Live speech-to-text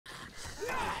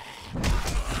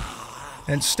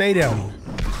and stay down.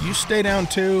 You stay down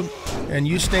 2, and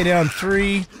you stay down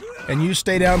 3, and you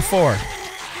stay down 4.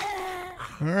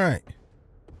 All right.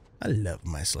 I love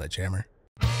my sledgehammer.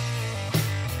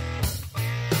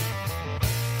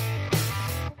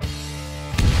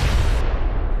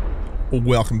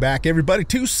 Welcome back, everybody,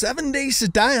 to 7 Days to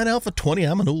Die on Alpha 20.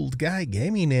 I'm an old guy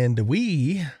gaming, and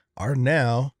we are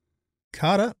now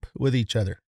caught up with each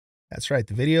other. That's right.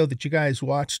 The video that you guys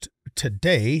watched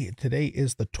today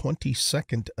is the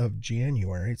 22nd of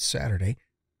January. It's Saturday.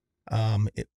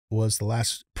 It was the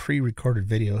last pre-recorded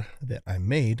video that I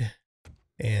made.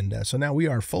 And so now we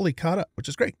are fully caught up, which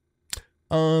is great.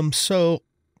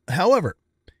 However,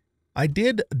 I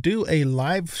did do a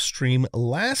live stream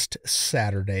last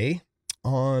Saturday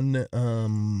on the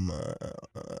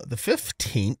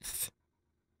 15th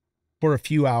for a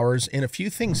few hours, and a few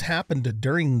things happened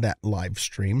during that live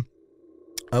stream.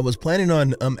 I was planning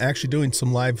on actually doing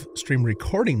some live stream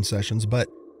recording sessions, but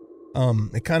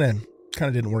it kind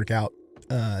of didn't work out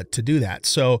to do that.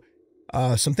 So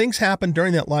some things happened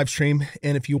during that live stream,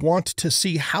 and if you want to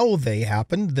see how they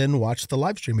happened, then watch the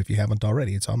live stream if you haven't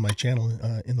already. It's on my channel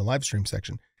in the live stream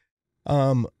section.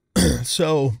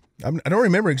 So I don't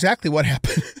remember exactly what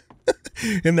happened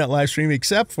in that live stream,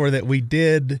 except for that we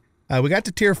got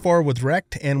to tier 4 with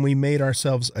Wrecked, and we made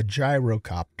ourselves a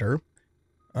gyrocopter.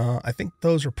 I think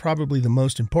those are probably the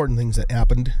most important things that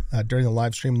happened during the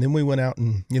live stream. And then we went out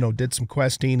and, did some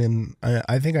questing, and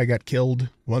I think I got killed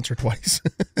once or twice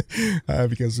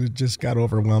because it just got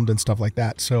overwhelmed and stuff like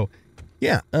that. So,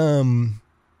 yeah,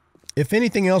 if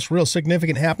anything else real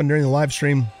significant happened during the live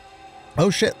stream, oh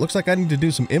shit, looks like I need to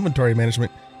do some inventory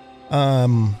management.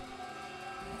 I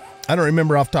don't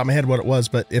remember off the top of my head what it was,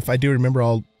 but if I do remember,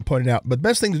 I'll point it out. But the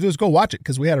best thing to do is go watch it,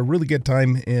 because we had a really good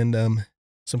time, and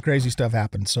some crazy stuff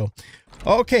happened. So,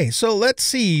 okay, so let's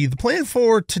see. The plan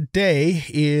for today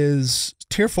is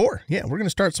tier 4. Yeah, we're going to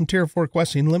start some tier 4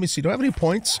 questing. Let me see. Do I have any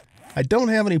points? I don't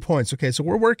have any points. Okay, so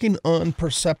we're working on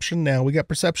perception now. We got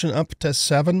perception up to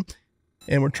 7,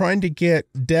 and we're trying to get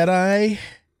Deadeye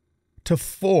to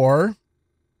 4,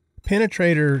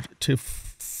 Penetrator to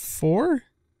 4.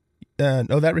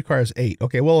 No, that requires 8.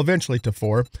 Okay, well, eventually to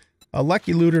 4.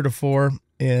 Lucky Looter to 4,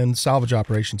 and Salvage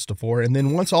Operations to 4. And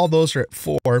then once all those are at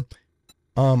 4,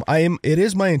 it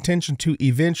is my intention to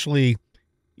eventually,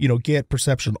 get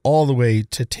Perception all the way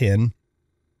to 10,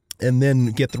 and then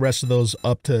get the rest of those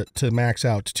up to max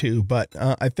out too. But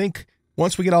I think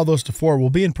once we get all those to 4,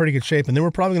 we'll be in pretty good shape, and then we're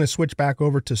probably going to switch back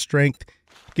over to Strength,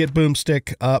 get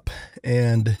Boomstick up,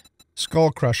 and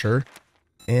Skull Crusher,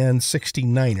 and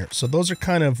 69er. So those are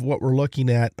kind of what we're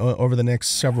looking at over the next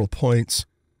several points.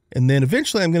 And then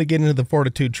eventually I'm going to get into the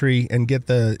Fortitude tree and get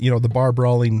the, the bar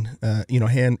brawling,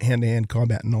 hand-to-hand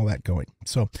combat and all that going.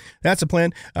 So that's a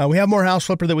plan. We have more House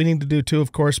Flipper that we need to do too,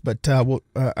 of course, but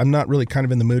I'm not really kind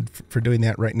of in the mood for doing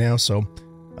that right now. So,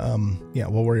 yeah,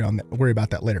 we'll worry about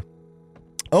that later.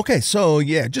 Okay, so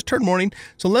yeah, just turned morning.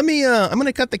 So let me, I'm going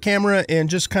to cut the camera and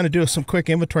just kind of do some quick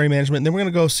inventory management. And then we're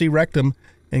going to go see Rectum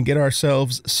and get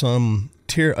ourselves some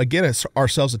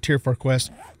ourselves a tier 4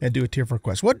 quest and do a tier 4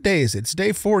 quest. What day is it? It's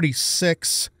day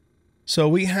 46. So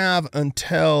we have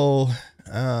until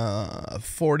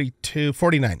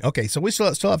 49. Okay, so we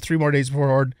still have 3 more days before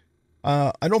Horde.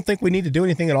 I don't think we need to do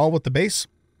anything at all with the base.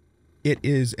 It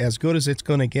is as good as it's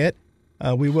going to get.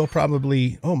 We will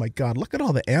probably... Oh my god, look at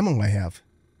all the ammo I have.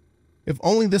 If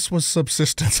only this was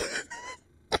subsistence.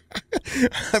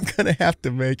 I'm going to have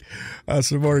to make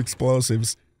some more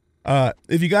explosives.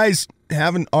 If you guys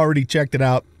haven't already checked it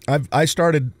out, I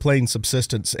started playing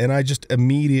Subsistence, and I just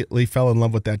immediately fell in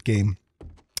love with that game.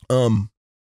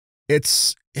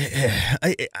 It's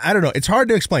I don't know, it's hard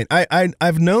to explain.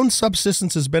 I've known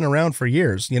Subsistence has been around for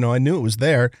years. I knew it was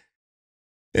there,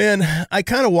 and I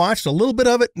kind of watched a little bit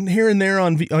of it here and there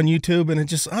on YouTube, and it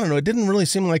just, I don't know, it didn't really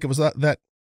seem like it was that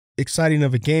exciting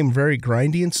of a game, very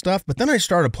grindy and stuff. But then I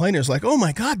started playing it. It was like, oh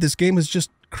my god, this game is just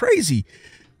crazy.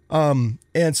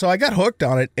 And so I got hooked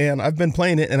on it, and I've been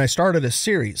playing it, and I started a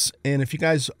series. And if you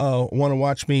guys want to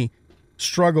watch me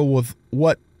struggle with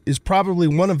what is probably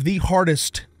one of the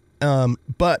hardest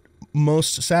but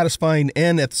most satisfying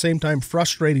and at the same time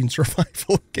frustrating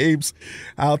survival games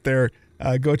out there,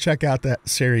 go check out that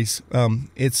series.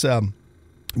 It's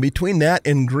between that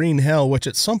and Green Hell, which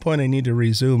at some point I need to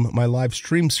resume my live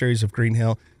stream series of Green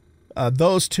Hell.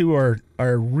 Those two are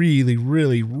really,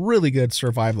 really, really good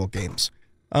survival games.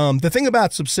 The thing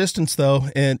about Subsistence, though,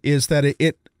 is that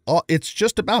it's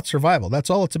just about survival. That's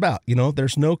all it's about.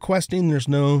 There's no questing, there's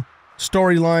no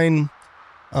storyline.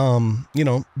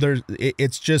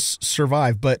 It's just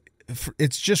survive. But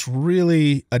it's just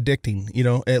really addicting, you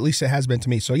know, at least it has been to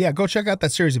me. So yeah, go check out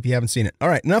that series if you haven't seen it. All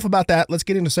right, enough about that. Let's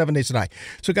get into 7 Days to Die.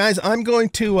 So guys, I'm going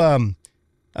to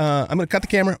cut the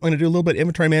camera. I'm going to do a little bit of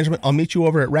inventory management. I'll meet you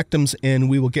over at Rectum's and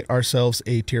we will get ourselves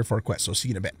a tier 4 quest. So see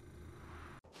you in a bit.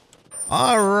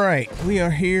 All right, we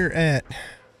are here at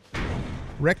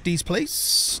Recty's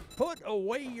place. Put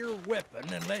away your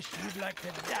weapon unless you'd like to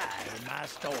die in my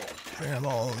store. Grab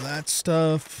all of that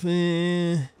stuff.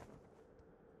 Maybe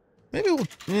we'll,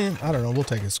 I don't know. We'll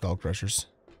take his skull crushers.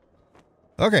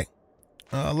 Okay.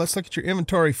 Let's look at your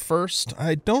inventory first.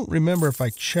 I don't remember if I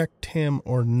checked him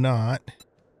or not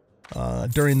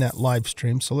during that live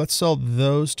stream. So let's sell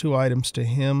those 2 items to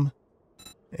him.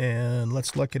 And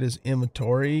let's look at his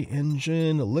inventory.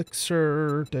 Engine,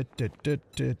 elixir, great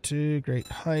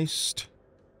heist.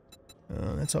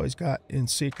 That's all he's got in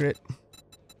secret.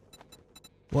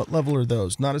 What level are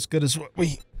those? Not as good as what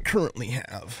we currently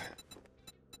have.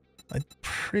 I'm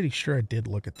pretty sure I did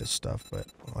look at this stuff, but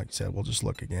like I said, we'll just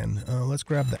look again. Let's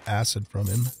grab the acid from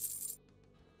him.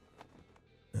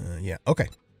 Yeah, okay.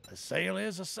 A sale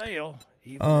is a sale,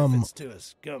 even if it's to a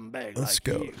scumbag let's like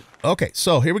go. you. Okay,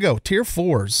 so here we go. Tier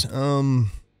 4s.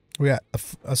 We got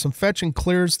some fetch and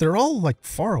clears. They're all like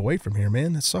far away from here,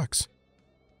 man. That sucks.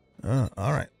 All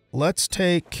right. Let's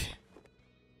take...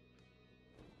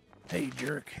 Hey,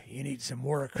 jerk, you need some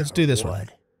work. Let's do this one.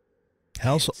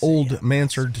 Household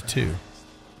Mansard 2.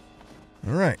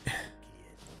 All right.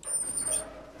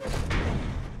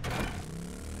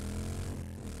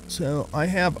 So I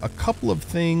have a couple of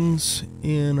things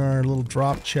in our little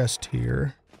drop chest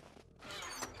here.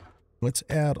 Let's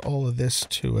add all of this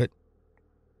to it.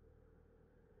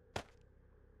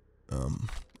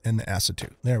 And the acid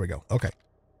too. There we go. Okay.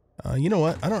 You know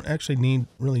what? I don't actually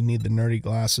really need the nerdy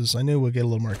glasses. I knew we'll get a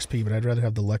little more XP, but I'd rather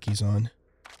have the luckies on.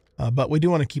 But we do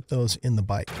want to keep those in the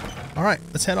bike. All right,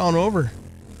 let's head on over.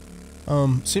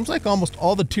 Seems like almost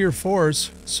all the tier 4s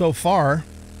so far,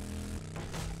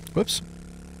 whoops,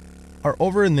 are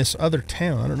over in this other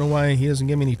town. I don't know why he doesn't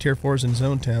give me any tier 4s in his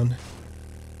own town.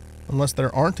 Unless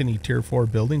there aren't any tier 4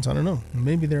 buildings. I don't know.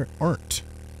 Maybe there aren't.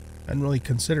 I hadn't really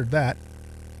considered that.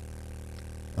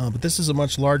 But this is a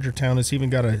much larger town. It's even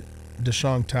got a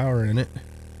Deshong Tower in it.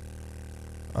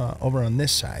 Over on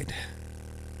this side.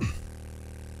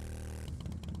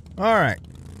 Alright.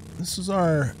 This is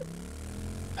our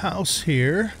house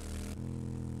here.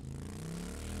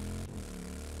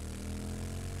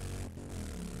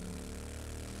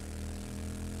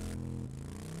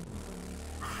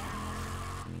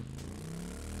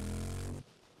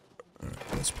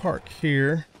 Let's park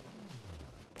here.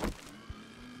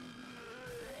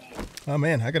 Oh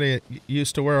man, I gotta get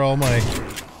used to where all my...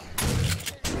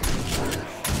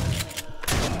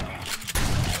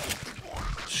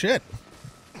 Shit.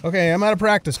 Okay, I'm out of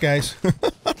practice, guys.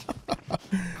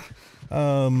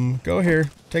 Go here.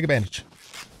 Take advantage.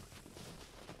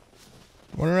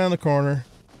 One around the corner.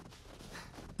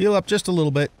 Heal up just a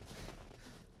little bit.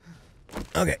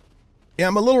 Okay. Yeah,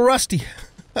 I'm a little rusty.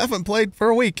 I haven't played for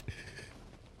a week.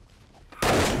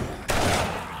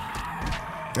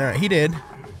 Alright, he did.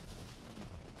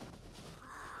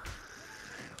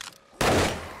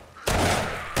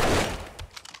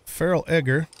 Feral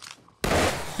Egger.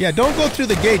 Yeah, don't go through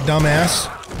the gate, dumbass.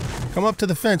 Come up to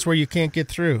the fence where you can't get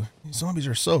through. These zombies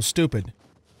are so stupid.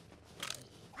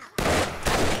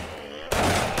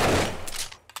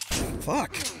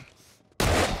 Fuck.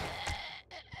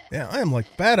 Yeah, I am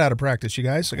like bad out of practice, you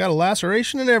guys. I got a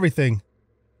laceration and everything.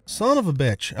 Son of a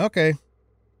bitch. Okay.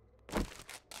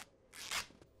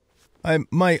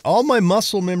 All my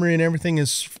muscle memory and everything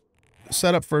is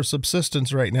set up for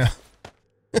subsistence right now.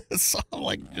 So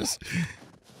like just...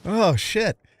 Oh,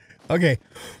 shit. Okay.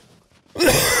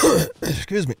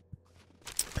 Excuse me.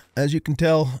 As you can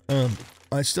tell,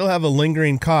 I still have a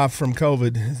lingering cough from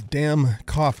COVID. This damn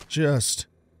cough just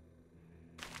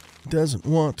doesn't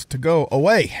want to go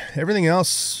away. Everything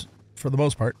else, for the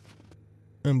most part,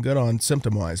 I'm good on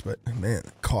symptom-wise, but man,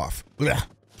 cough. Ugh.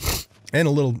 And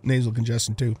a little nasal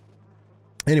congestion, too.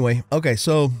 Anyway, okay,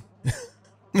 so...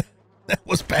 That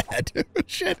was bad.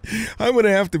 Shit. I'm going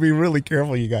to have to be really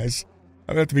careful, you guys.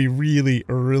 I'm going to have to be really,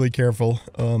 really careful.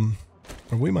 Or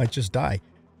we might just die.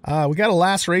 We got a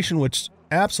laceration, which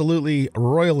absolutely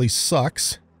royally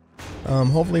sucks.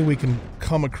 Hopefully we can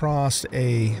come across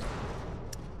a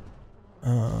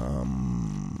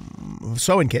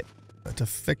sewing kit to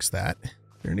fix that.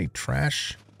 Are there any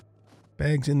trash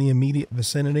bags in the immediate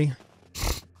vicinity?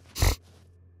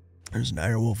 There's an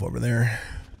dire wolf over there.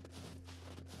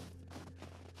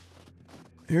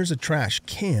 Here's a trash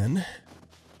can.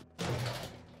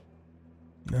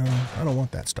 No, I don't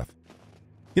want that stuff.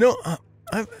 You know,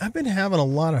 I've been having a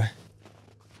lot of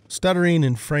stuttering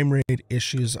and frame rate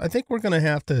issues. I think we're going to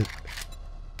have to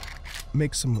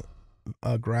make some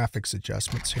graphics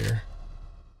adjustments here.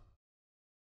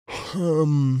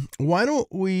 Why don't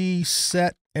we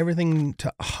set everything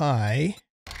to high,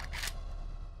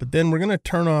 but then we're going to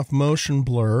turn off motion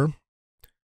blur.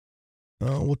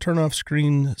 We'll turn off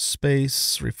screen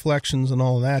space, reflections, and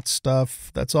all that stuff.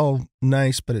 That's all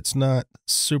nice, but it's not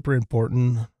super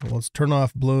important. Let's turn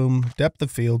off bloom, depth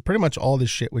of field, pretty much all this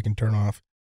shit we can turn off.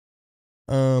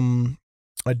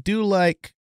 I do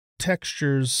like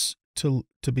textures to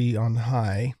be on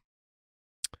high,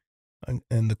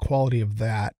 and the quality of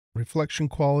that. Reflection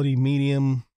quality,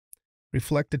 medium.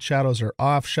 Reflected shadows are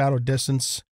off. Shadow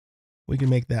distance, we can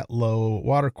make that low.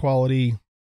 Water quality,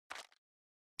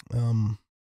 well,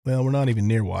 we're not even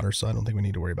near water, so I don't think we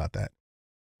need to worry about that.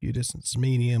 View distance,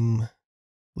 medium.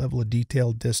 Level of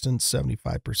detail, distance,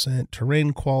 75%.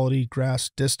 Terrain quality, grass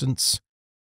distance.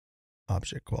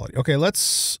 Object quality. Okay,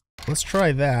 let's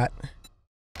try that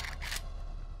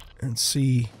and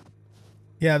see.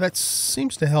 Yeah, that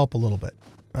seems to help a little bit.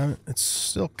 It's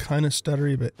still kind of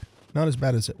stuttery, but not as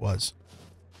bad as it was.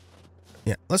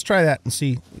 Yeah, let's try that and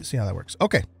see how that works.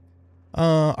 Okay.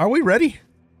 Are we ready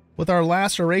with our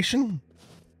laceration?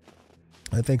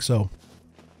 I think so.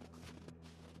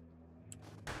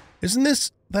 Isn't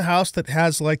this the house that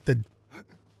has like the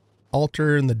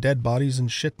altar and the dead bodies and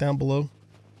shit down below?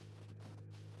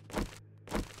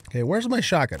 Okay, where's my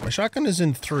shotgun? My shotgun is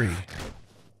in 3.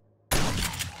 So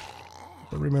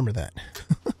remember that.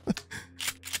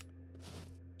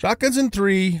 Shotgun's in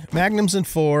 3, magnums in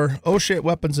 4, oh shit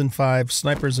weapons in 5,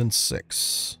 snipers in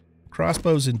 6,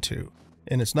 crossbows in 2,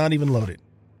 and it's not even loaded.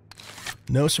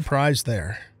 No surprise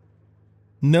there.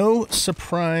 No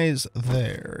surprise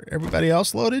there. Everybody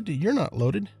else loaded? You're not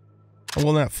loaded.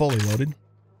 Well, not fully loaded.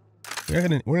 We're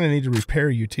gonna need to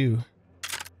repair you too.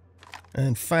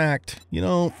 In fact, you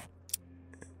know,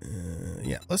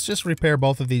 yeah, let's just repair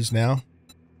both of these now.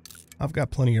 I've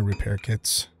got plenty of repair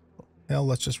kits. Hell,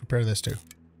 let's just repair this too.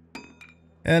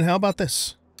 And how about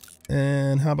this?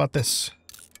 And how about this?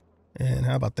 And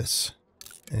how about this?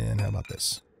 And how about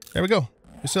this? There we go.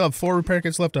 We still have 4 repair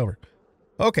kits left over.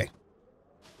 Okay.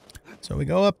 So we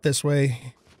go up this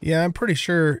way. Yeah, I'm pretty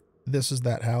sure this is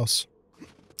that house.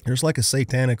 There's like a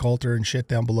satanic altar and shit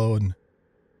down below, and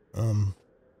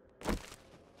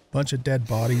bunch of dead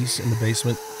bodies in the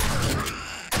basement.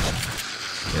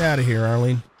 Get out of here,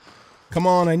 Arlene. Come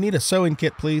on, I need a sewing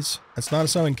kit, please. That's not a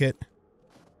sewing kit.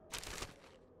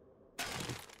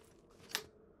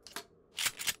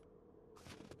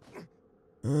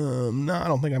 No, I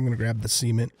don't think I'm going to grab the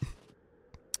cement.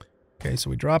 Okay, so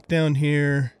we drop down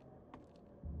here.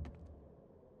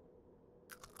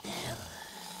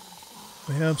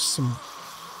 We have some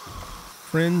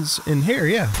friends in here,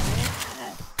 yeah.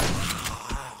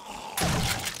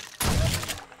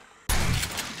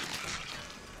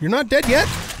 You're not dead yet?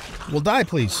 Well, die,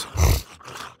 please.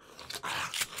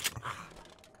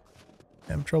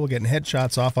 Having trouble getting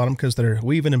headshots off on them because they're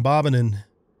weaving and bobbing and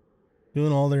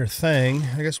doing all their thing.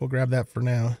 I guess we'll grab that for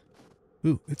now.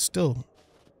 Ooh, it's still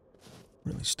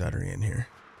really stuttery in here.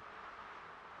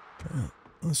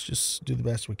 Let's just do the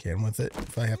best we can with it.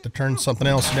 If I have to turn something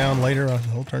else down later,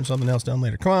 I'll turn something else down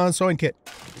later. Come on, sewing kit.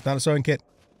 It's not a sewing kit.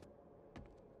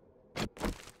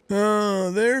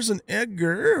 There's an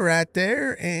Edgar right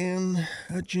there and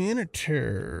a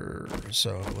janitor.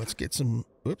 So let's get some,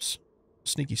 oops,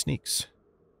 sneaky sneaks.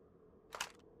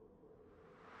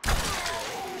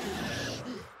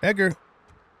 Edgar,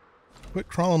 quit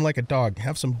crawling like a dog.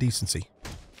 Have some decency.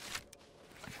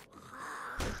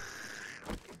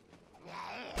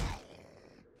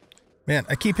 Man,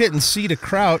 I keep hitting C to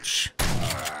crouch,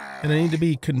 and I need to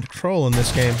be controlling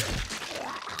this game.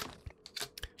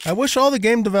 I wish all the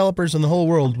game developers in the whole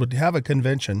world would have a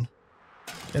convention,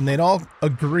 and they'd all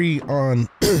agree on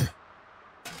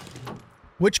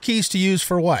which keys to use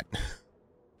for what.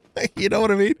 You know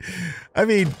what I mean? I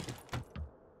mean,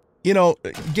 you know,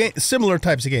 similar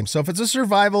types of games. So if it's a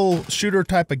survival shooter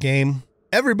type of game,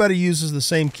 everybody uses the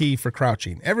same key for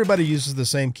crouching. Everybody uses the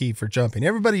same key for jumping.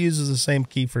 Everybody uses the same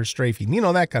key for strafing. You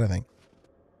know, that kind of thing.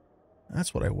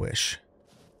 That's what I wish.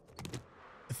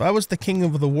 If I was the king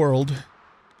of the world,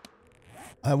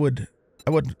 I would,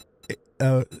 what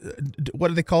do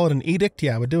they call it? An edict?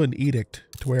 Yeah, I would do an edict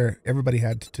to where everybody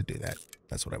had to do that.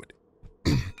 That's what I would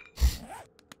do.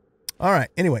 All right.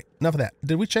 Anyway, enough of that.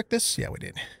 Did we check this? Yeah, we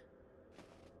did.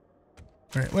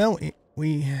 All right. Well,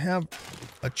 we have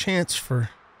a chance for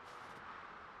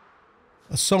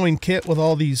a sewing kit with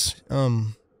all these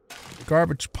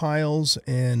garbage piles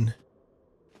and,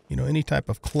 you know, any type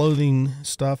of clothing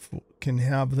stuff can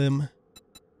have them.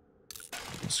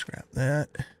 Let's scrap that.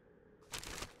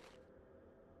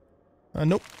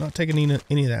 Nope, not taking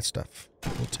any of that stuff.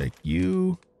 We'll take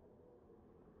you.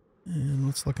 And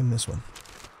let's look in this one.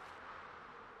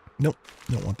 Nope,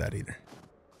 don't want that either.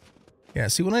 Yeah,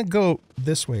 see, when I go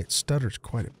this way, it stutters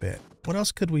quite a bit. What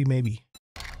else could we maybe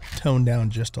tone down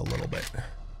just a little bit?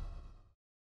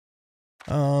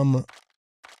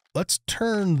 Let's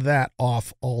turn that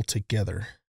off altogether.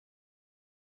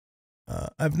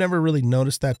 I've never really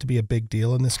noticed that to be a big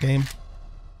deal in this game.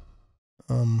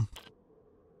 I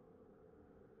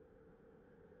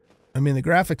mean, the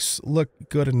graphics look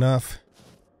good enough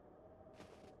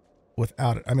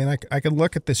without it. I mean, I can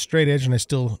look at this straight edge and I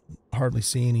still hardly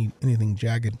see anything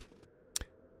jagged.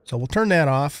 So we'll turn that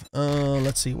off.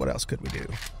 Let's see, what else could we do?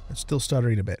 It's still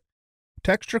stuttering a bit.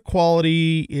 Texture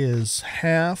quality is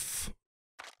half.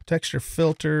 Texture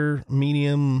filter,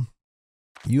 medium.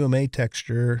 UMA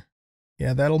texture.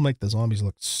 Yeah, that'll make the zombies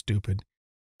look stupid.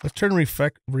 Let's turn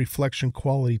reflection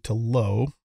quality to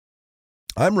low.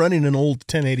 I'm running an old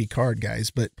 1080 card,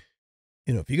 guys, but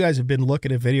you know, if you guys have been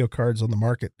looking at video cards on the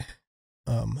market,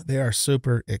 they are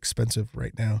super expensive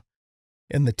right now.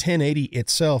 And the 1080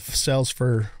 itself sells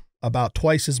for about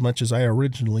twice as much as I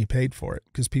originally paid for it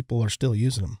because people are still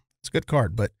using them. It's a good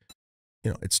card, but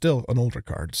you know, it's still an older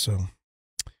card. So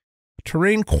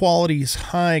terrain quality is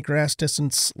high, grass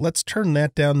distance. Let's turn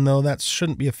that down though. That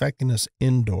shouldn't be affecting us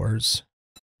indoors.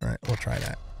 All right, we'll try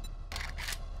that.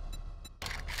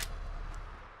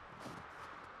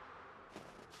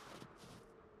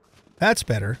 That's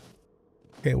better.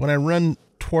 Okay, when I run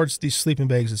towards these sleeping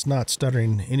bags, it's not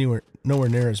stuttering nowhere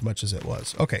near as much as it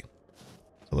was. Okay,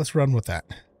 so let's run with that.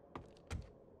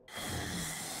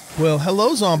 Well,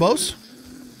 hello, zombos.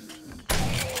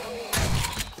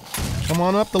 Come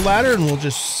on up the ladder and we'll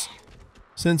just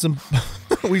send some...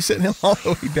 we sent him all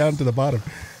the way down to the bottom.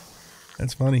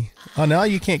 That's funny. Oh, now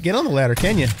you can't get on the ladder,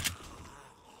 can you?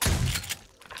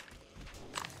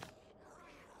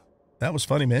 That was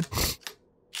funny, man.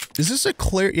 Is this a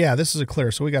clear? Yeah, this is a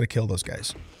clear, so we got to kill those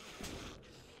guys.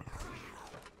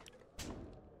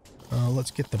 Let's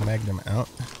get the magnum out.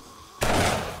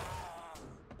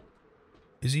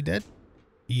 Is he dead?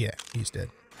 Yeah, he's dead.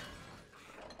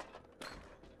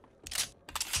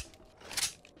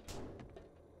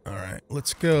 All right,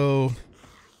 let's go.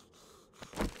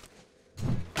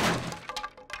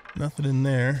 Nothing in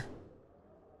there.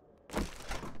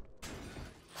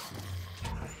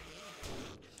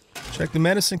 Check the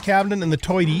medicine cabinet and the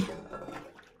toity.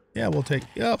 Yeah, I'll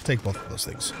take both of those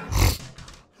things.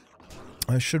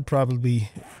 I should probably be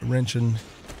wrenching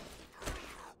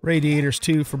radiators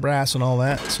too for brass and all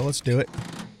that, so let's do it.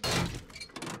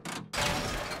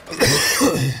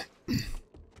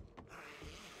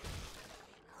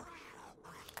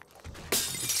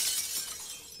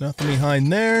 Nothing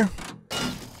behind there.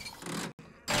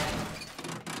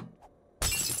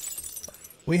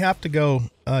 We have to go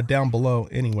down below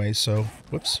anyway, so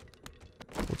whoops.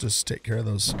 We'll just take care of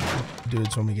those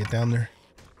dudes when we get down there.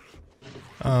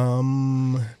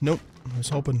 Nope. I was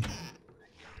hoping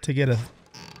to get a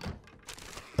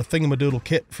thingamadoodle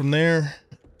kit from there.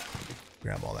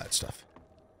 Grab all that stuff.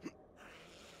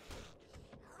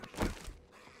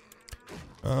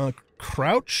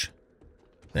 Crouch.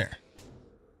 There.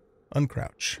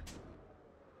 Uncrouch.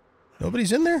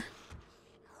 Nobody's in there?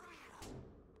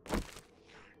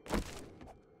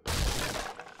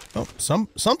 Oh,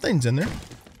 something's in there.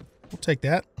 We'll take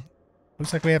that.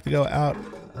 Looks like we have to go out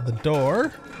the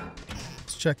door.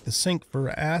 Let's check the sink for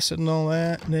acid and all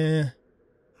that. Nah.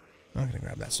 Not gonna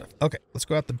grab that stuff. Okay, let's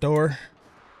go out the door.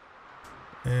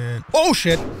 And oh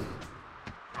shit!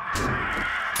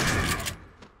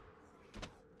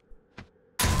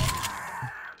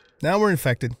 Now we're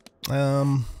infected.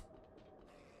 I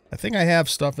think I have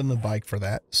stuff in the bike for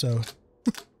that, so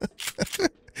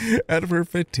and we're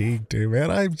fatigued too, man.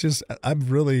 I'm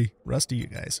really rusty, you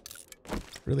guys.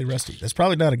 Really rusty. That's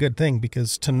probably not a good thing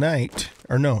because tonight,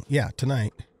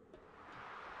 tonight,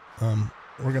 we're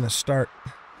gonna start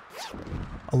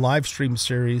a live stream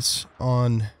series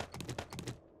on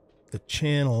the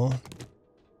channel.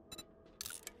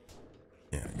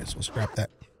 Yeah, I guess we'll scrap that.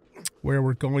 Where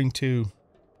we're going to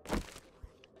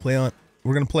play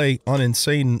on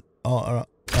Insane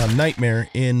Nightmare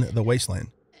in the Wasteland.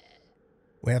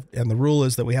 And the rule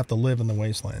is that we have to live in the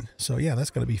wasteland. So yeah, that's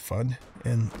gonna be fun.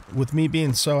 And with me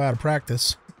being so out of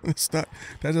practice, that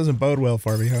doesn't bode well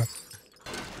for me, huh?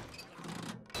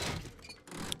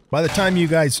 By the time you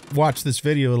guys watch this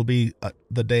video, it'll be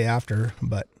the day after,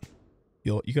 but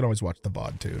you can always watch the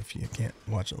VOD too if you can't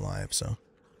watch it live. So,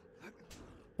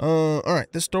 all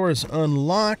right, this door is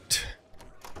unlocked.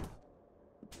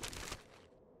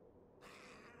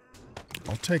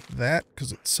 I'll take that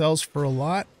because it sells for a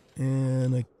lot.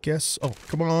 And I guess, oh,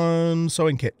 come on,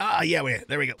 sewing kit. Ah, yeah,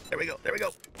 there we go, there we go, there we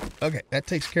go. Okay, that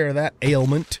takes care of that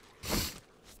ailment.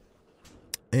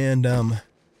 And, are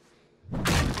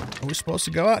we supposed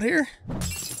to go out here?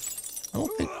 I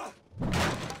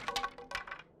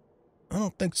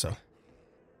don't think so.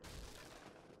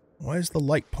 Why is the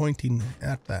light pointing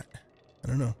at that? I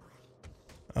don't know.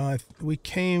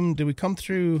 Did we come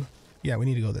through? Yeah, we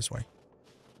need to go this way.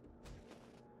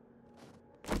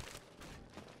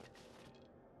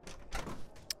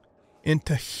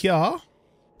 Into here.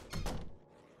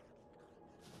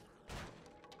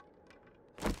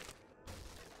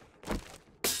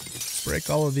 Break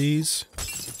all of these.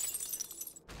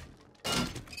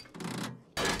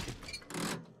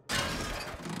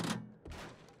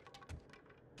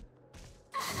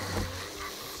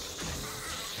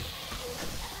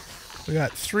 We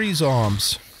got 3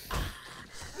 zombies.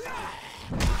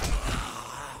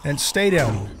 And stay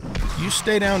down. You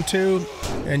stay down 2,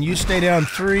 and you stay down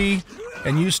 3,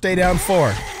 and you stay down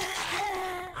 4.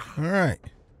 Alright.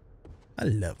 I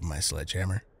love my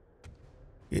sledgehammer.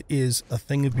 It is a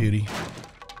thing of beauty.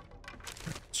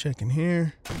 Check in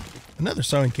here. Another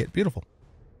sewing kit. Beautiful.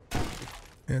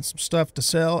 And some stuff to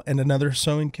sell and another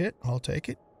sewing kit. I'll take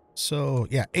it. So,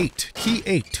 yeah, 8. Key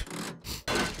 8.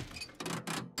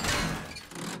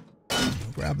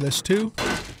 Grab this too.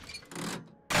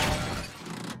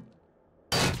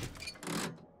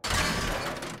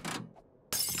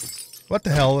 What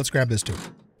the hell? Let's grab this too.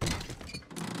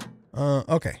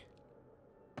 Okay.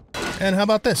 And how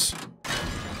about this?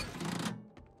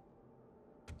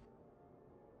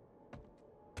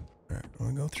 Alright,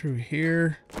 we'll go through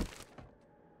here.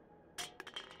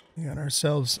 We got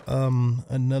ourselves,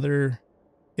 another...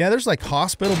 Yeah, there's like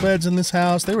hospital beds in this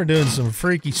house. They were doing some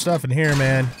freaky stuff in here,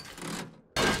 man.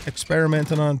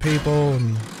 Experimenting on people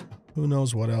and who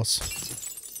knows what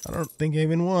else. I don't think I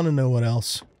even want to know what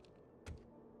else.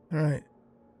 Alright.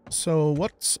 So,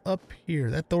 what's up here?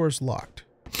 That door's locked.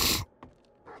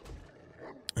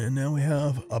 And now we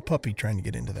have a puppy trying to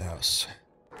get into the house.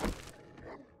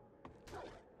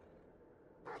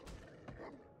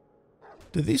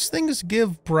 Do these things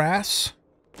give brass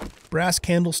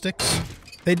candlesticks?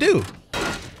 They do.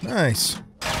 Nice.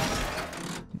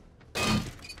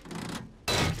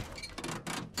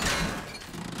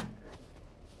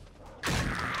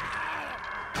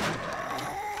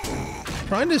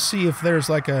 Trying to see if there's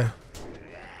like a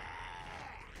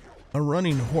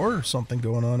running horde or something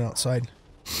going on outside.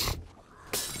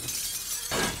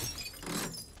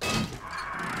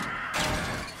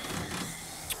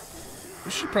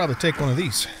 We should probably take one of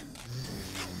these.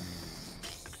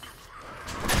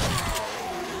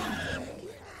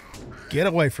 Get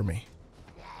away from me.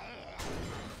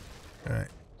 Alright.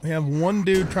 We have one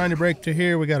dude trying to break to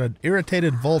here. We got an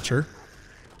irritated vulture.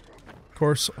 Of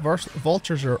course,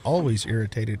 vultures are always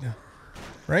irritated.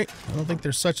 Right? I don't think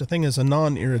there's such a thing as a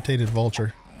non-irritated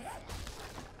vulture.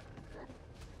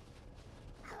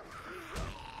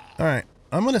 Alright.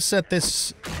 I'm going to set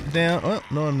this down. Oh,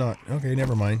 no, I'm not. Okay,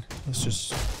 never mind. Let's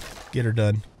just get her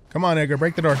done. Come on, Edgar.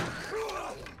 Break the door.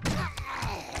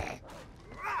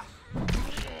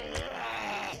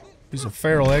 He's a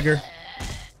feral Edgar.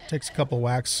 Takes a couple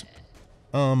whacks.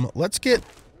 Let's get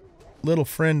little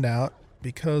friend out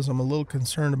because I'm a little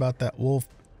concerned about that wolf,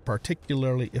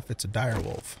 particularly if it's a dire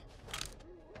wolf.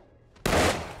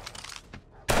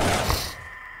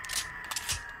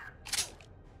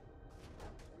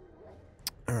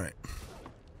 Alright.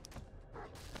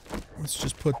 Let's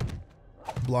just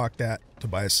block that to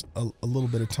buy us a little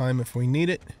bit of time if we need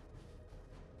it.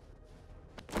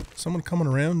 Someone coming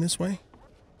around this way?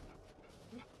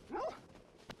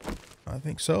 I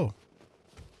think so.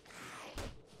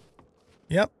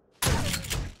 Yep.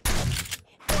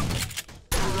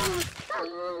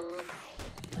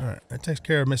 Alright, that takes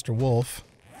care of Mr. Wolf.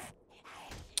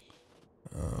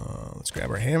 Let's grab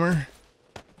our hammer.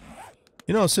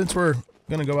 You know, since we're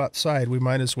gonna go outside, we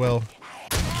might as well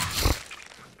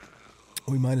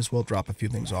drop a few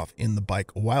things off in the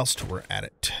bike whilst we're at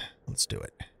it. Let's do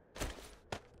it.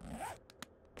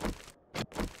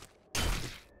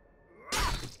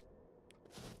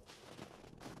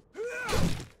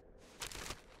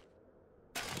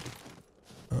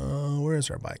 Where's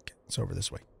our bike? It's over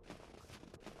this way.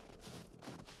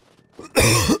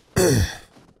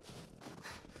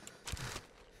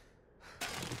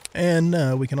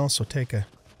 And we can also take a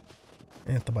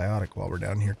antibiotic while we're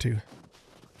down here too.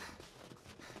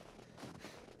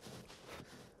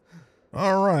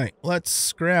 Alright,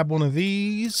 let's grab one of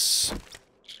these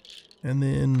and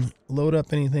then load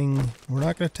up anything. We're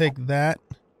not going to take that.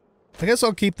 I guess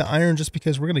I'll keep the iron just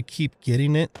because we're going to keep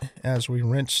getting it as we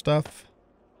wrench stuff.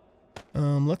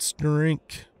 Let's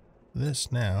drink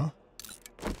this now.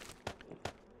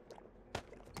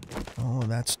 Oh,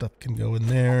 that stuff can go in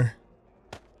there.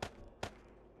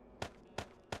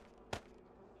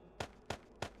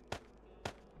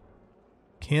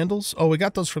 Candles? Oh, we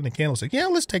got those from the candlestick. Yeah,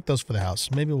 let's take those for the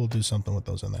house. Maybe we'll do something with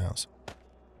those in the house.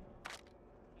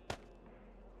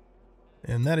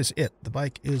 And that is it. The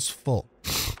bike is full.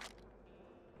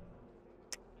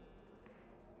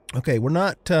 Okay, we're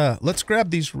not... let's grab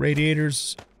these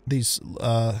radiators, these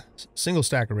single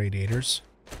stacker radiators.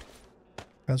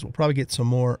 Because we'll probably get some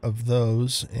more of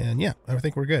those. And yeah, I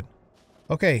think we're good.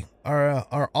 Okay,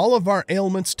 are all of our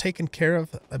ailments taken care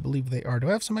of? I believe they are. Do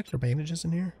I have some extra bandages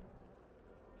in here?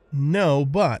 No,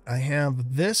 but I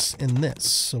have this and this,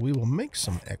 so we will make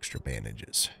some extra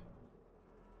bandages.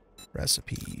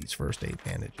 Recipes, first aid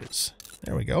bandages.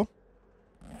 There we go.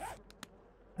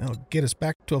 That'll get us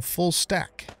back to a full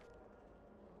stack.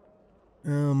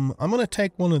 I'm going to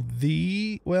take one of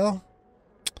the... Well,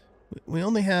 we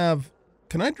only have...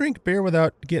 Can I drink beer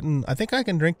without getting... I think I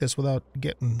can drink this without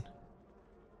getting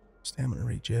stamina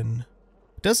regen.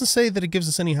 It doesn't say that it gives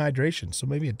us any hydration, so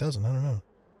maybe it doesn't. I don't know.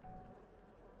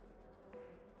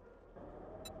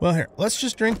 Well, here, let's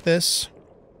just drink this.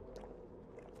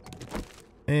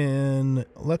 And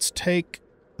let's take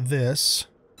this,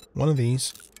 one of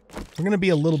these. We're going to be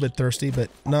a little bit thirsty, but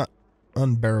not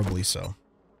unbearably so.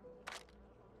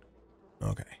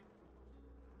 Okay.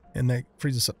 And that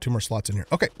frees us up 2 more slots in here.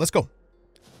 Okay, let's go.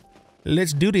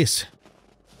 Let's do this.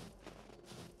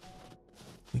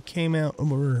 We came out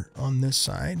over on this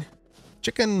side.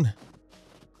 Chicken.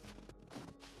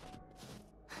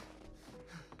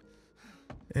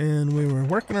 And we were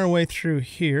working our way through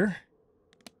here.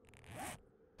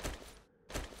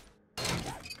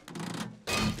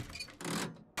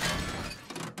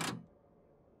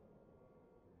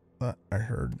 But I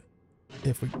heard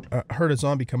heard a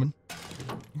zombie coming.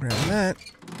 Grab that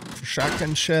for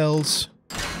shotgun shells.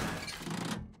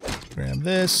 Grab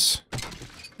this.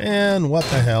 And what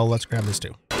the hell? Let's grab this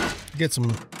too. Get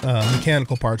some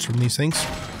mechanical parts from these things.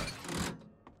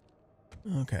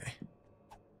 Okay.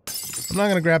 I'm not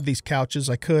going to grab these couches.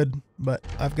 I could, but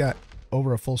I've got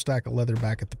over a full stack of leather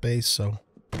back at the base, so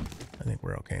I think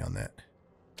we're okay on that.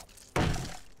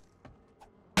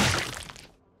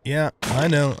 Yeah, I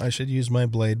know I should use my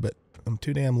blade, but I'm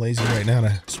too damn lazy right now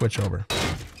to switch over.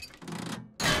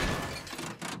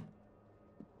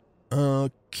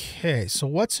 Okay, so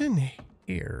what's in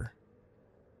here?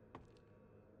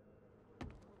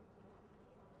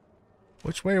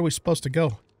 Which way are we supposed to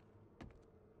go?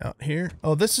 Out here?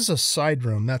 Oh, this is a side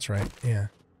room. That's right. Yeah.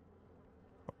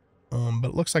 But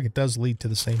it looks like it does lead to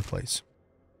the same place.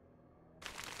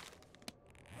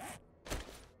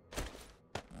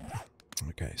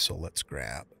 Okay, so let's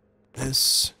grab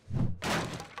this.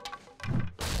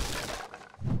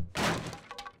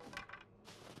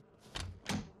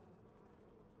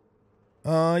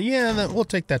 Yeah, then we'll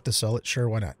take that to sell it. Sure,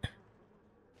 why not?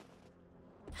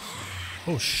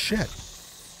 Oh, shit.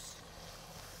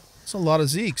 That's a lot of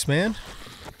Zeeks, man.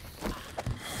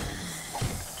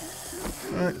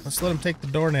 Alright, let's let him take the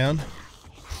door down.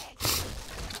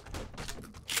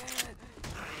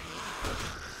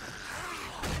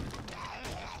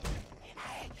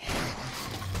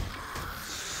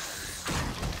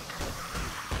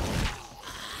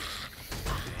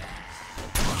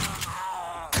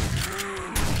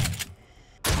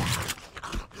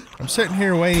 I'm sitting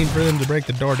here waiting for them to break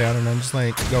the door down, and I'm just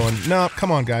like going, no,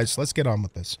 come on, guys, let's get on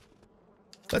with this.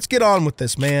 Let's get on with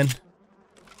this, man.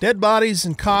 Dead bodies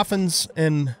and coffins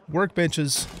and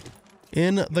workbenches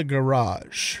in the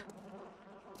garage.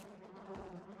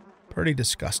 Pretty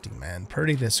disgusting, man.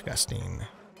 Pretty disgusting.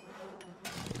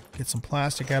 Get some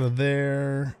plastic out of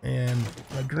there and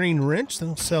a green wrench. Then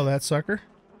we'll sell that sucker.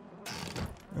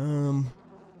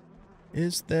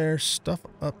 Is there stuff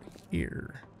up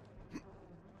here?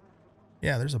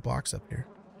 Yeah, there's a box up here.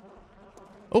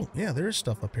 Oh, yeah, there is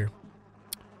stuff up here.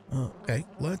 Okay,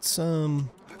 let's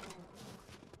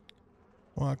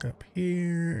walk up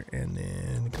here and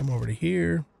then come over to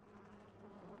here.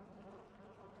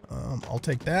 I'll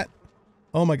take that.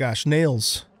 Oh my gosh,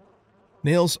 nails.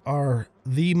 Nails are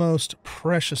the most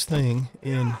precious thing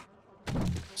in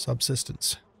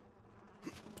subsistence.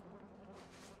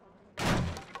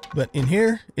 But in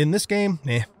here, in this game,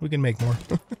 nah, we can make more.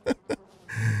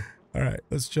 All right,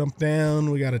 let's jump down.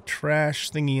 We got a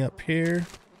trash thingy up here.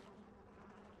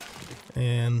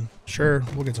 And sure,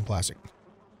 we'll get some plastic.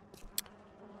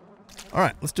 All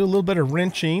right, let's do a little bit of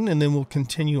wrenching and then we'll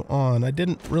continue on. I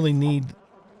didn't really need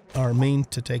our main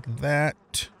to take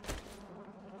that.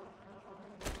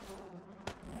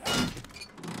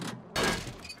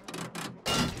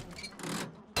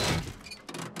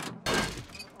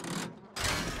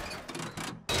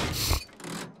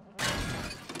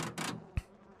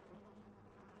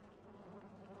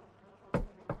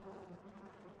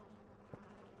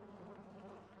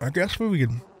 I guess we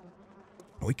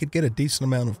could get a decent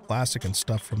amount of plastic and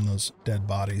stuff from those dead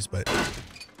bodies, but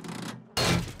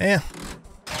I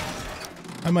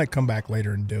might come back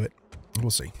later and do it.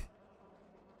 We'll see.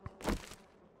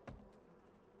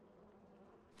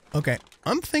 Okay,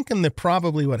 I'm thinking that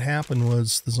probably what happened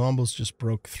was the zombies just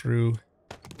broke through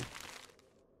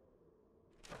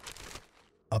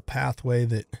a pathway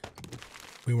that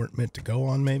we weren't meant to go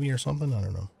on, maybe, or something. I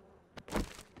don't know.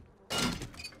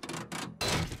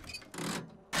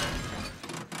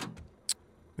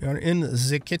 We are in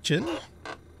the kitchen.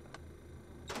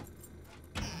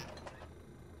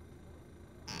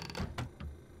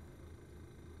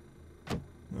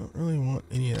 Don't really want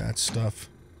any of that stuff.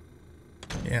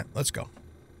 Yeah, let's go.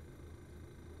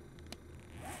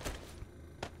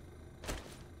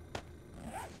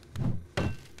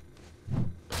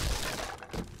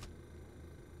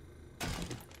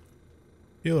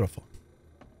 Beautiful.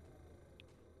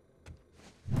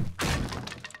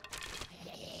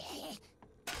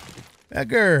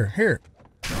 Edgar, here.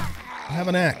 I have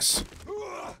an axe.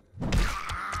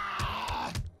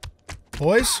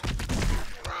 Boys?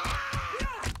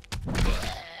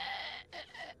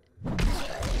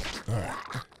 Alright.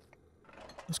 I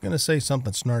was gonna say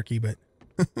something snarky, but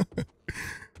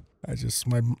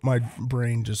my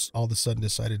brain just all of a sudden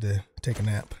decided to take a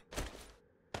nap.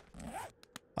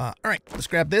 Alright, let's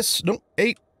grab this. Nope,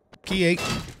 8. Key 8.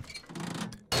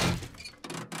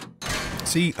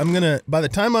 See, by the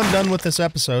time I'm done with this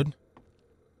episode,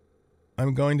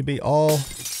 I'm going to be all,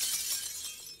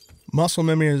 muscle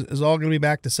memory is all going to be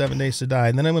back to 7 Days to Die,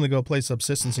 and then I'm going to go play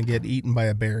Subsistence and get eaten by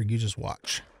a bear. You just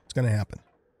watch. It's going to happen.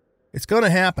 It's going to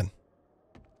happen.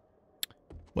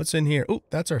 What's in here? Oh,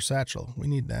 that's our satchel. We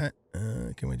need that.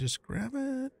 Can we just grab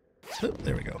it? Oh,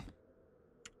 there we go.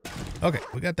 Okay,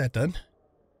 we got that done.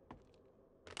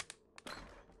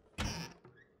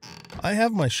 I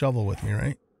have my shovel with me,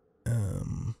 right?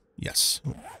 Yes.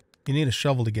 You need a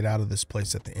shovel to get out of this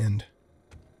place at the end.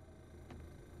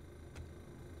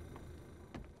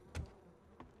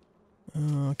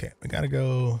 Okay, we gotta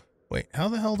go... Wait, how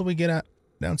the hell do we get out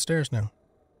downstairs now?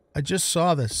 I just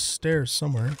saw the stairs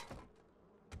somewhere.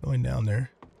 Going down there.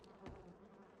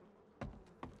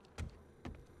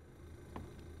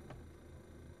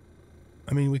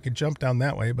 I mean, we could jump down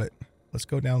that way, but let's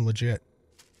go down legit.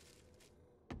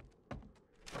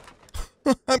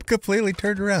 I'm completely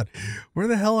turned around. Where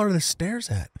the hell are the stairs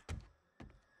at?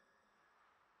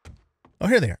 Oh,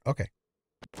 here they are. Okay.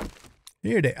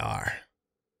 Here they are.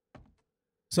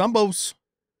 Zombos.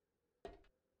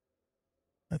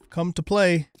 I've come to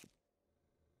play.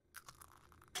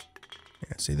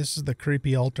 Yeah, see, this is the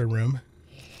creepy altar room.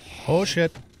 Oh,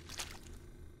 shit.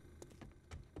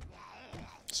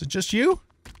 Is it just you?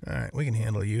 Alright, we can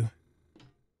handle you.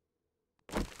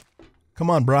 Come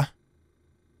on, bruh.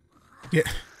 Yeah.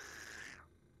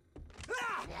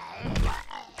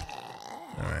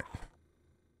 Alright.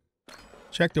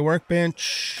 Check the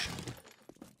workbench.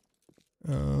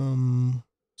 Is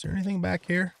there anything back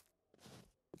here?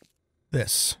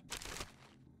 This.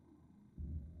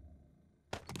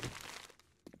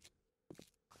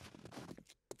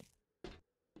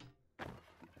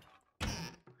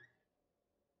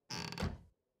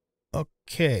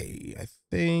 Okay, I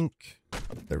think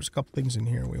there was a couple things in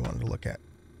here we wanted to look at.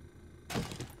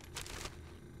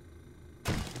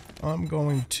 I'm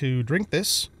going to drink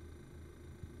this.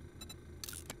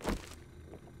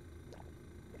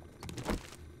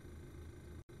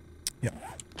 Yep.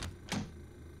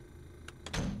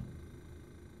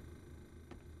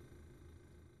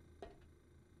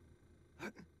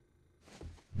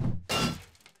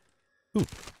 Ooh.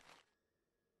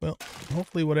 Well,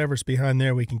 hopefully whatever's behind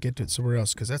there we can get to it somewhere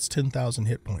else, because that's 10,000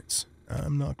 hit points.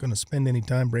 I'm not going to spend any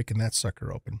time breaking that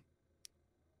sucker open.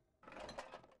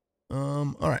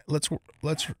 All right, let's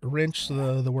wrench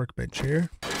the workbench here.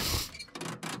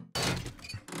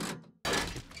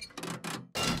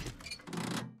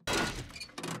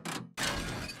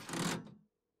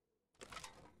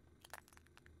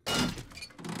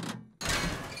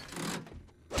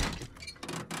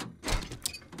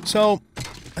 So,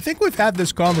 I think we've had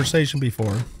this conversation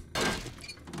before.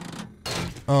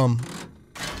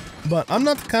 But I'm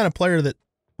not the kind of player that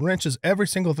wrenches every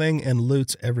single thing and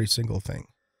loots every single thing.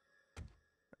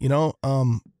 You know,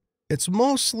 it's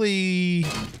mostly...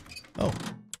 Oh,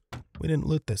 we didn't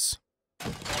loot this.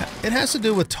 It has to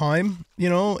do with time, you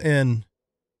know, and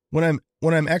when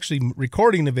I'm actually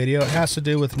recording the video, it has to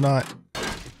do with not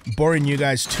boring you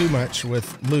guys too much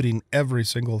with looting every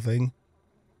single thing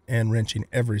and wrenching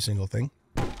every single thing.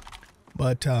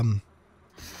 But,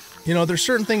 you know, there's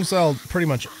certain things I'll pretty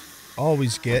much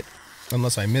always get,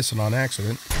 unless I miss it on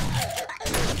accident.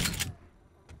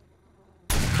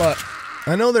 But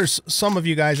I know there's some of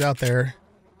you guys out there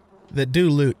that do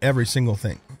loot every single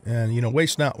thing. And, you know,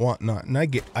 waste not, want not. And I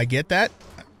get that.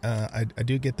 I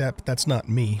do get that, but that's not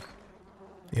me.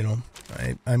 You know,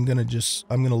 I'm gonna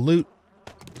loot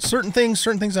certain things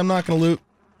I'm not gonna loot.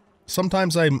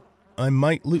 Sometimes I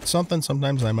might loot something,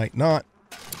 sometimes I might not.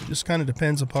 It just kind of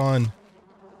depends upon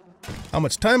how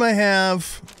much time I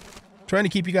have. Trying to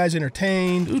keep you guys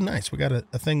entertained. Ooh, nice. We got a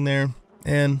thing there.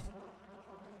 And,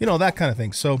 you know, that kind of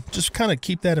thing. So just kind of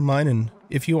keep that in mind. And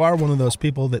if you are one of those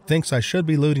people that thinks I should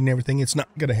be looting everything, it's not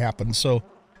going to happen. So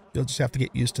you'll just have to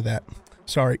get used to that.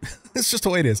 Sorry. It's just the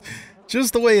way it is.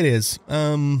 Just the way it is.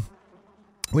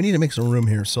 We need to make some room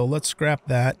here. So let's scrap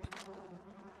that.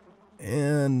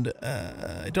 And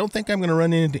I don't think I'm going to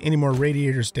run into any more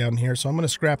radiators down here. So I'm going to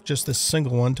scrap just this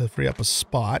single one to free up a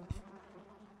spot.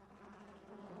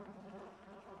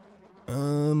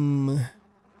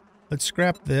 Let's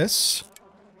scrap this.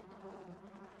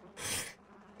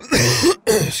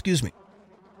 Excuse me.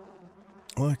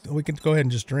 Well, we can go ahead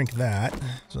and just drink that.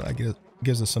 So that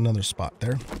gives us another spot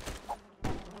there.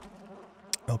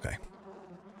 Okay.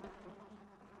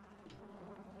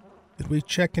 Did we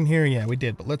check in here? Yeah, we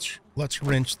did, but let's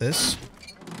wrench this.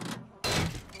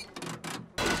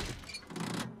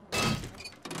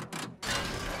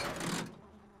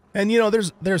 And you know,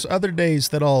 there's other days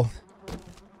that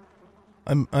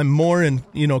I'm more in,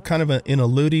 you know, kind of in a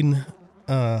looting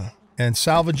and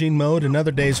salvaging mode, and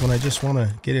other days when I just want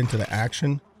to get into the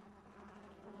action.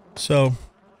 So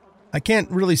I can't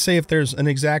really say if there's an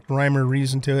exact rhyme or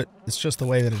reason to it. It's just the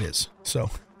way that it is.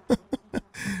 So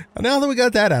now that we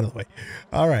got that out of the way.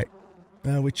 All right.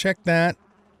 We checked that.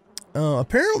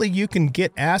 Apparently you can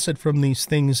get acid from these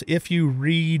things if you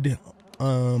read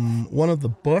one of the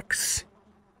books.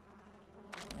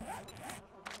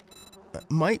 It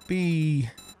might be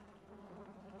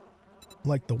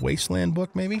like the Wasteland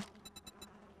book, maybe?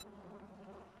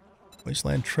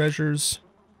 Wasteland Treasures.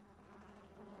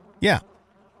 Yeah.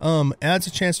 Adds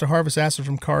a chance to harvest acid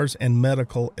from cars and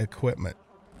medical equipment.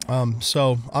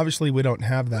 So obviously we don't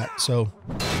have that, so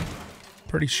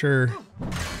pretty sure.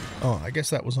 Oh, I guess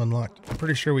that was unlocked. I'm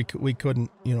pretty sure we couldn't,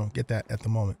 you know, get that at the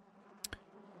moment.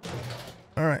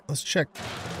 All right, let's check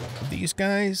these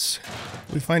guys.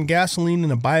 We find gasoline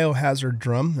in a biohazard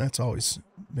drum. That's always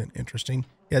been interesting.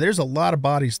 Yeah, there's a lot of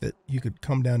bodies that you could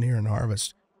come down here and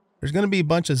harvest. There's going to be a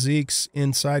bunch of Zeeks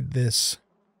inside this.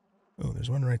 Oh,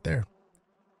 there's one right there.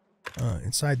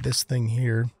 Inside this thing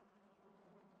here.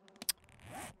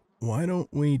 Why don't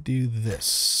we do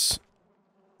this?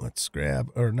 Let's grab,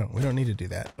 or no, we don't need to do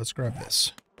that. Let's grab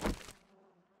this.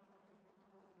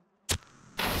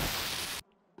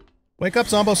 Wake up,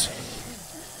 zombos.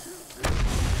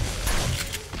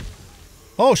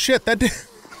 Oh shit, that did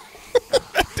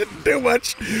that didn't do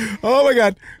much. Oh my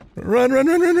god. Run, run,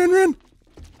 run, run, run, run.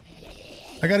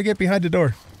 I gotta get behind the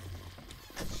door.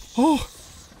 Oh.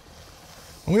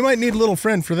 We might need a little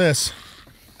friend for this.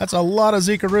 That's a lot of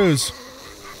Zekaroos.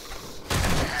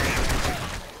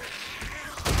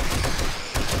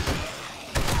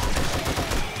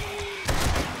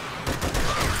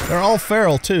 They're all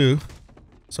feral too.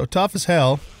 So tough as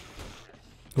hell.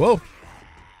 Whoa.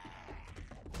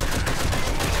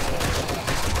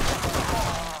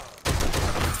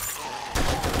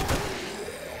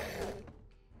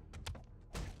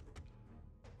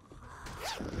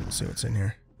 Let's see what's in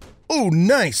here. Oh,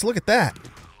 nice. Look at that.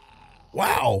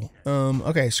 Wow.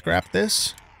 Okay, scrap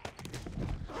this.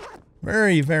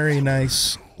 Very, very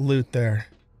nice loot there.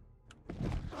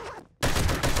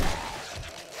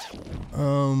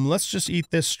 Let's just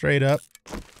eat this straight up.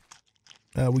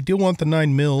 We do want the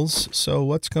 9 mils, so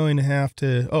what's going to have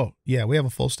to... Oh, yeah, we have a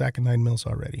full stack of 9 mils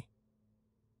already.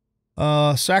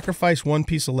 Sacrifice 1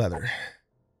 piece of leather.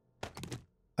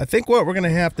 I think what we're going to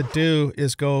have to do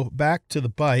is go back to the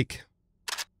bike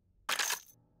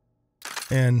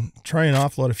and try and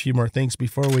offload a few more things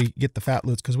before we get the fat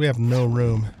loots, because we have no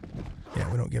room.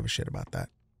 Yeah, we don't give a shit about that.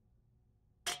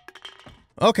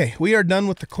 Okay, we are done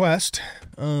with the quest,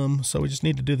 so we just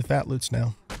need to do the fat loots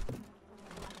now.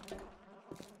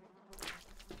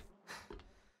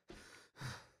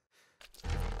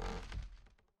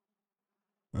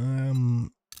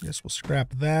 Guess we'll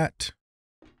scrap that.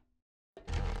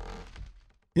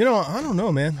 You know, I don't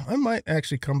know, man. I might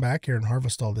actually come back here and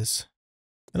harvest all this.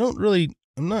 I don't really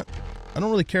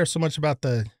care so much about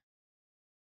the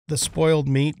spoiled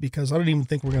meat, because I don't even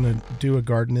think we're going to do a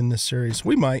garden in this series.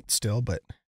 We might still, but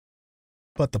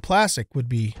the plastic would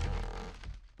be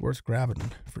worth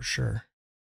grabbing for sure.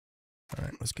 All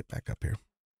right, let's get back up here.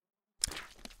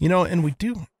 You know, and we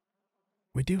do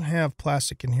have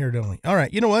plastic in here, don't we? All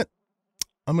right, you know what?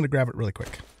 I'm going to grab it really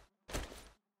quick.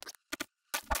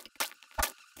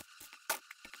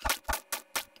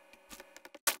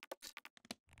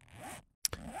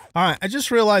 All right, I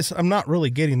just realized I'm not really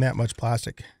getting that much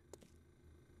plastic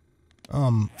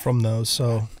from those,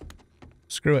 so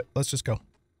screw it. Let's just go.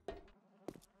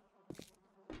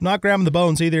 Not grabbing the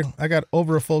bones either. I got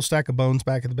over a full stack of bones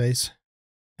back at the base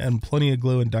and plenty of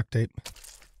glue and duct tape.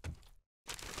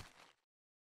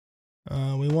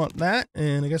 We want that,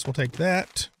 and I guess we'll take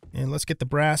that. And let's get the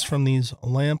brass from these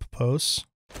lamp posts.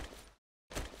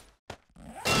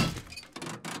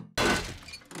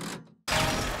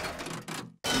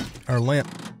 Or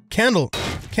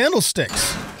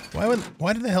candlesticks.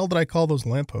 Why the hell did I call those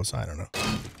lampposts? I don't know.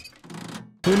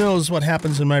 Who knows what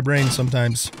happens in my brain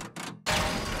sometimes.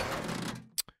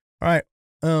 All right.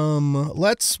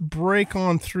 Let's break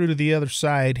on through to the other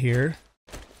side here.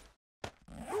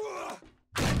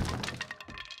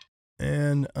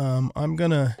 And I'm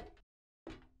gonna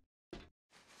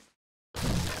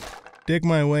dig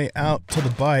my way out to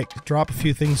the bike, drop a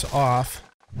few things off,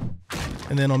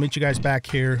 and then I'll meet you guys back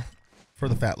here for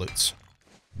the fat loots.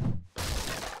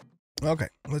 Okay,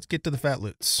 let's get to the fat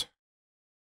loots.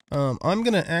 I'm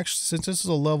gonna actually, since this is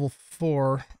a level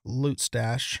 4 loot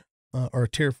stash, or a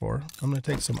tier 4, I'm gonna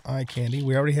take some eye candy.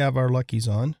 We already have our luckies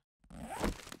on.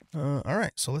 All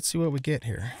right, so let's see what we get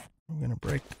here. I'm gonna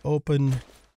break open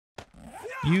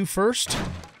you first.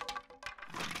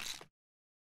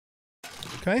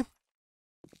 Okay.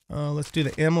 Let's do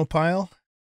the ammo pile.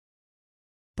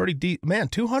 Pretty deep. Man,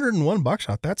 201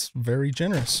 buckshot. That's very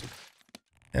generous.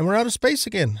 And we're out of space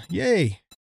again. Yay.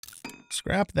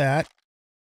 Scrap that.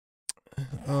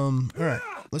 All right.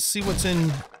 Let's see what's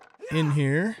in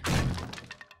here.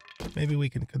 Maybe we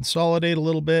can consolidate a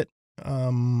little bit.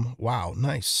 Wow,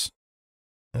 nice.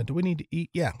 Do we need to eat?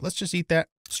 Yeah, let's just eat that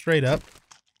straight up.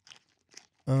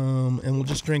 And we'll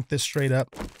just drink this straight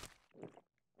up.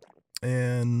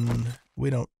 And we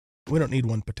don't need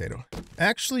one potato.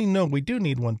 Actually, no, we do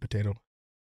need one potato.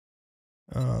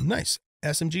 Nice.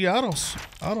 SMG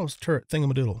autos turret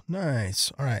thingamadoodle.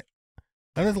 Nice. All right.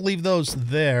 I'm going to leave those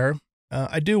there.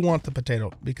 I do want the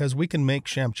potato because we can make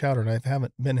sham chowder, and I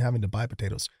haven't been having to buy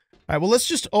potatoes. All right, well, let's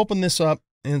just open this up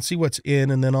and see what's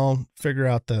in, and then I'll figure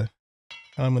out how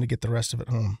I'm going to get the rest of it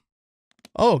home.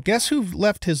 Oh, guess who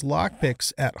left his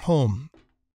lockpicks at home?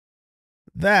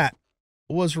 That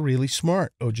was really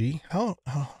smart, OG. How?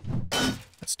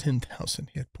 That's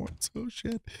 10,000 hit points. Oh,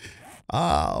 shit.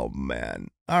 Oh, man.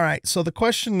 All right, so the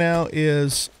question now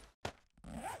is,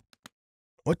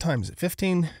 what time is it?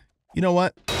 15? You know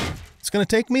what? It's going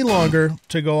to take me longer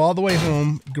to go all the way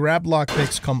home, grab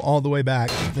lockpicks, come all the way back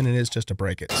than it is just to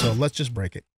break it. So let's just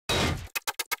break it.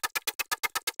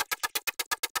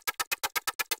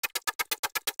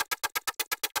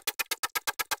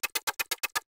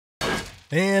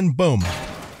 And boom.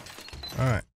 All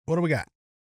right, what do we got?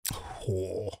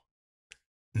 Oh,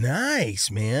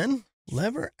 nice, man.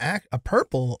 A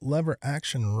purple lever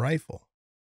action rifle.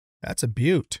 That's a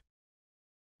beaut.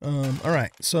 All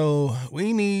right, so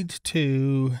we need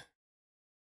to,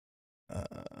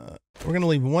 we're going to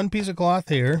leave one piece of cloth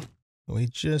here. We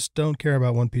just don't care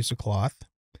about one piece of cloth.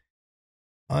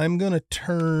 I'm going to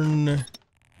turn,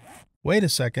 wait a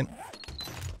second.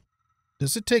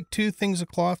 Does it take 2 things of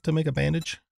cloth to make a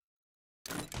bandage?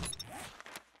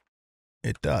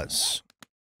 It does.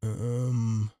 Here,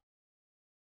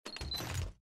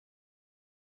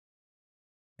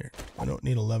 I don't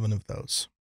need 11 of those.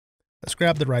 Let's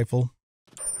grab the rifle.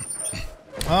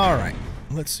 All right,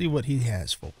 let's see what he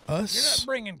has for us. You're not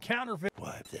bringing counterfeit.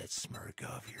 Wipe that smirk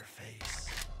off your face.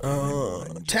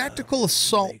 Tactical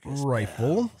assault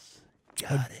rifle,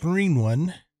 a green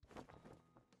one.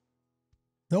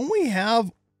 Don't we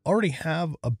already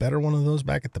have a better one of those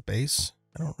back at the base?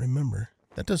 I don't remember.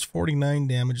 That does 49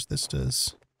 damage. This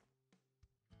does.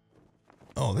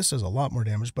 Oh, this does a lot more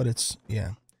damage, but it's,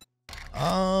 yeah.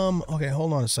 Okay,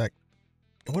 hold on a sec.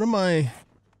 What am I?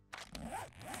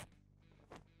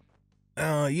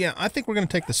 Yeah, I think we're going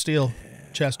to take the steel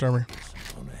chest armor.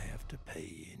 I'm gonna have to pay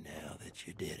you now that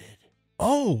you did it.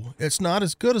 Oh, it's not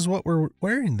as good as what we're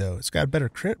wearing, though. It's got better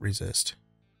crit resist.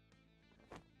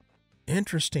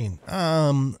 Interesting.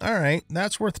 All right.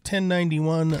 That's worth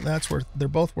 1091. They're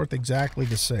both worth exactly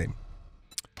the same.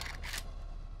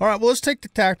 All right, well, let's take the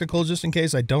tactical just in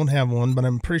case I don't have one, but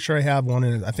I'm pretty sure I have one,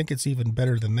 and I think it's even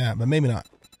better than that, but maybe not.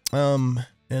 And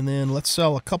then let's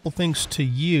sell a couple things to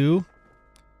you.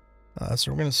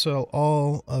 So we're going to sell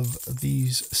all of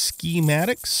these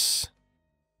schematics.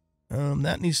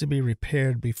 That needs to be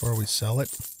repaired before we sell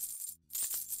it.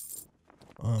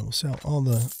 We'll sell all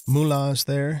the moolahs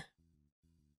there.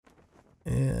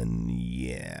 And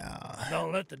yeah.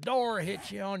 Don't let the door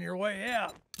hit you on your way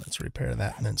out. Let's repair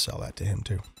that and then sell that to him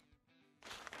too.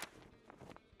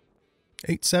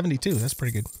 872, that's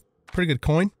pretty good. pretty good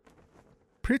coin.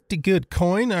 Pretty good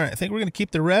coin. All right, I think we're going to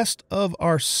keep the rest of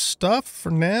our stuff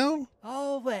for now.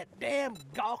 All that damn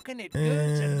gawking at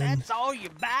goods, and that's all you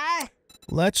buy?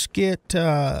 Let's get,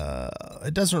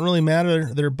 it doesn't really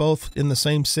matter. They're both in the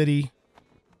same city.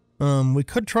 We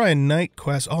could try a night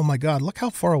quest. Oh my God, look how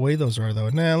far away those are though.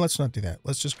 Nah, let's not do that.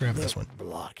 Let's just grab this one.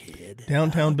 Blockhead.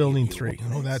 Downtown Building 3.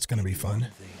 Oh, that's going to be fun.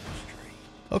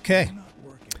 Okay.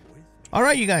 All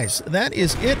right, you guys, that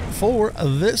is it for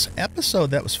this episode.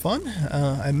 That was fun.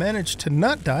 I managed to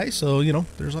not die, so, you know,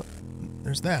 there's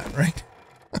that, right?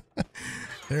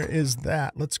 There is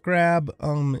that. Let's grab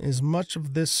as much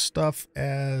of this stuff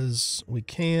as we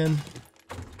can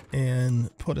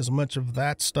and put as much of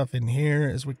that stuff in here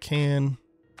as we can.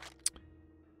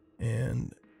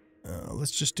 And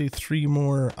let's just do 3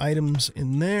 more items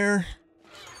in there.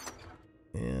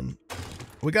 And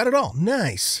we got it all.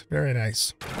 Nice. Very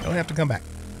nice. Don't have to come back.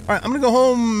 All right, I'm going to go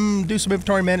home, do some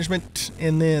inventory management,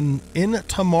 and then in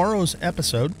tomorrow's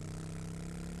episode,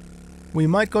 we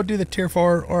might go do the tier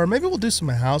 4, or maybe we'll do some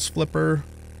house flipper.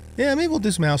 Yeah, maybe we'll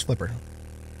do some house flipper.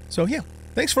 So, yeah.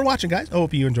 Thanks for watching, guys. I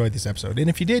hope you enjoyed this episode. And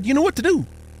if you did, you know what to do.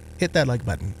 Hit that like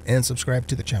button and subscribe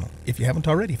to the channel if you haven't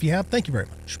already. If you have, thank you very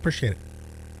much. Appreciate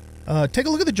it. Take a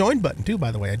look at the join button, too,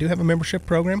 by the way. I do have a membership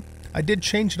program. I did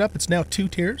change it up. It's now 2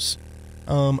 tiers.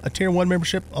 A tier 1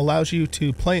 membership allows you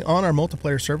to play on our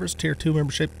multiplayer servers. Tier 2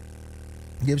 membership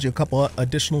gives you a couple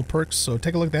additional perks. So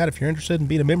take a look at that if you're interested in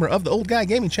being a member of the Old Guy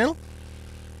Gaming channel.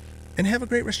 And have a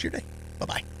great rest of your day.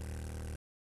 Bye-bye.